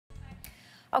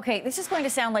Okay, this is going to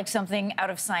sound like something out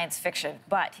of science fiction,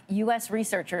 but U.S.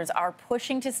 researchers are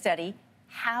pushing to study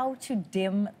how to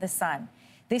dim the sun.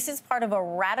 This is part of a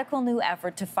radical new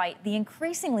effort to fight the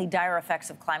increasingly dire effects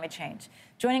of climate change.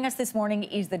 Joining us this morning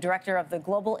is the director of the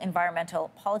Global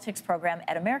Environmental Politics Program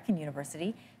at American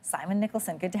University, Simon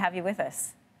Nicholson. Good to have you with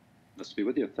us. Nice to be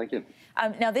with you. Thank you.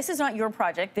 Now, this is not your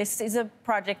project. This is a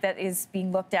project that is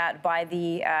being looked at by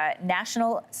the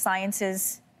National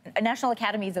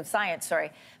Academies of Science,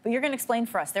 But you're going to explain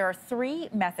for us. There are 3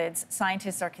 methods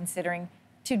scientists are considering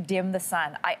to dim the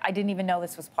sun. I didn't even know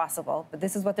this was possible, but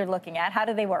this is what they're looking at. How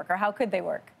do they work, or how could they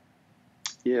work?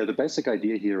 Yeah, the basic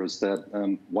idea here is that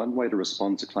one way to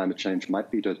respond to climate change might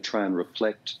be to try and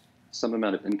reflect some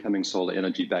amount of incoming solar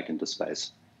energy back into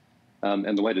space.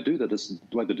 And the way to do that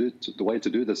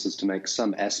is to make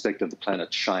some aspect of the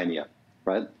planet shinier,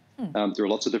 right? There are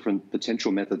lots of different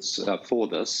potential methods for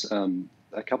this.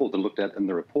 A couple that are looked at in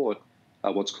the report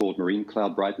are what's called marine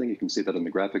cloud brightening. You can see that in the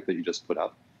graphic that you just put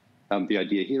up. The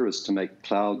idea here is to make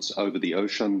clouds over the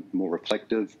ocean more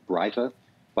reflective, brighter,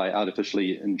 by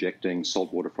artificially injecting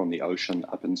salt water from the ocean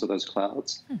up into those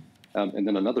clouds. And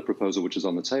then another proposal, which is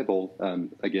on the table,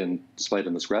 again, displayed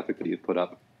in this graphic that you've put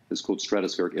up, is called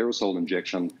stratospheric aerosol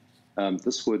injection.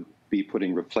 This would be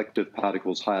putting reflective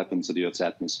particles high up into the Earth's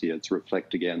atmosphere to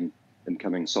reflect, again,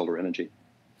 incoming solar energy.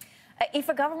 If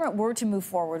a government were to move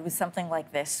forward with something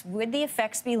like this, would the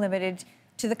effects be limited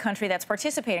to the country that's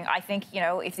participating? I think,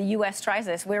 if the U.S. tries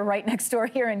this, we're right next door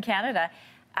here in Canada.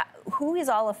 Who is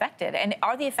all affected? And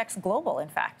are the effects global, in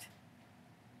fact?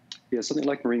 Yeah, something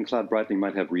like marine cloud brightening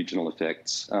might have regional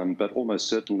effects, but almost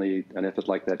certainly an effort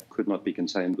like that could not be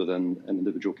contained within an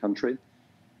individual country.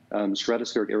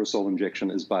 Stratospheric aerosol injection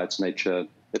is by its nature,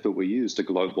 if it were used, a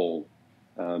global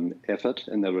effort,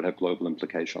 and that would have global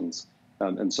implications.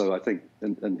 And so I think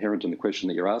inherent in the question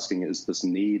that you're asking is this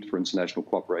need for international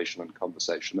cooperation and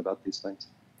conversation about these things.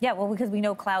 Yeah, well, because we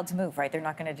know clouds move, right? They're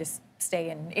not going to just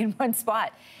stay in one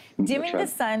spot. Dimming the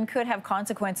sun could have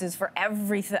consequences for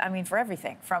everything, for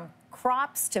everything, from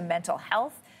crops to mental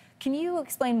health. Can you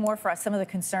explain more for us some of the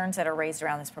concerns that are raised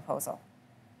around this proposal?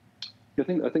 I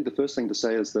think the first thing to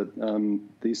say is that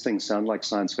these things sound like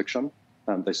science fiction.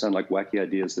 They sound like wacky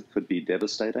ideas that could be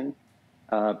devastating.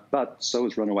 But so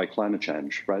is runaway climate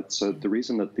change, right? So the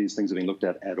reason that these things are being looked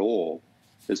at all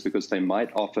is because they might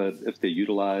offer, if they're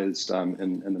utilized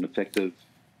in an effective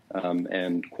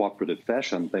and cooperative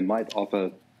fashion, they might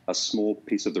offer a small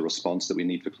piece of the response that we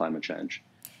need for climate change.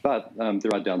 But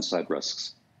there are downside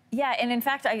risks. Yeah, and in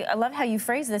fact, I love how you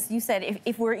phrase this. You said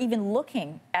if we're even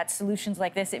looking at solutions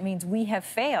like this, it means we have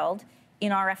failed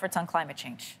in our efforts on climate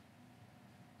change.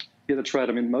 Yeah, that's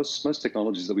right. Most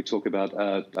technologies that we talk about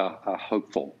are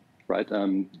hopeful, right?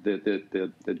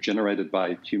 They're generated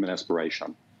by human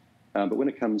aspiration. But when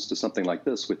it comes to something like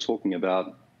this, we're talking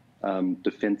about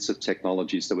defensive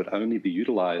technologies that would only be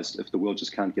utilized if the world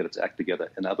just can't get its act together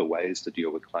in other ways to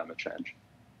deal with climate change.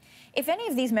 If any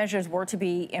of these measures were to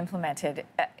be implemented,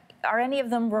 are any of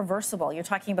them reversible? You're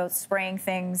talking about spraying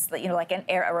things, like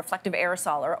a reflective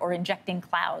aerosol or injecting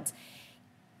clouds.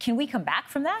 Can we come back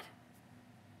from that?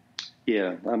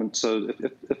 Yeah, so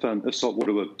if salt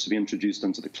water were to be introduced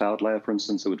into the cloud layer, for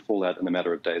instance, it would fall out in a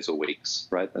matter of days or weeks,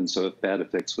 right? And so if bad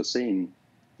effects were seen,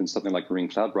 then something like marine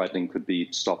cloud brightening could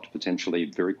be stopped potentially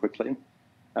very quickly.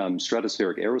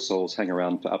 Stratospheric aerosols hang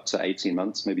around for up to 18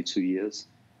 months, maybe 2 years.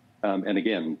 And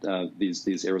again, these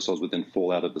aerosols would then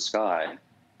fall out of the sky,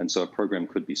 and so a program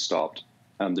could be stopped.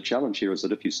 The challenge here is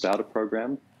that if you start a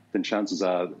program, then chances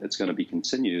are it's going to be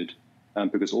continued,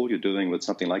 because all you're doing with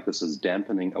something like this is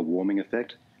dampening a warming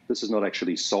effect. This is not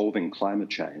actually solving climate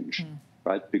change,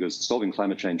 right? Because solving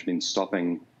climate change means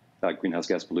stopping greenhouse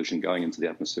gas pollution going into the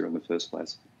atmosphere in the first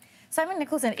place. Simon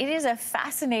Nicholson, it is a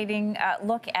fascinating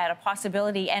look at a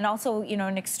possibility and also,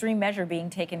 an extreme measure being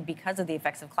taken because of the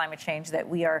effects of climate change that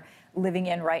we are living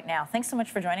in right now. Thanks so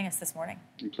much for joining us this morning.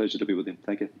 A pleasure to be with you.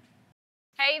 Thank you.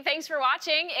 Hey, thanks for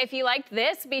watching. If you liked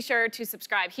this, be sure to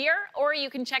subscribe here, or you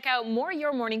can check out more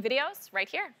Your Morning videos right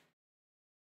here.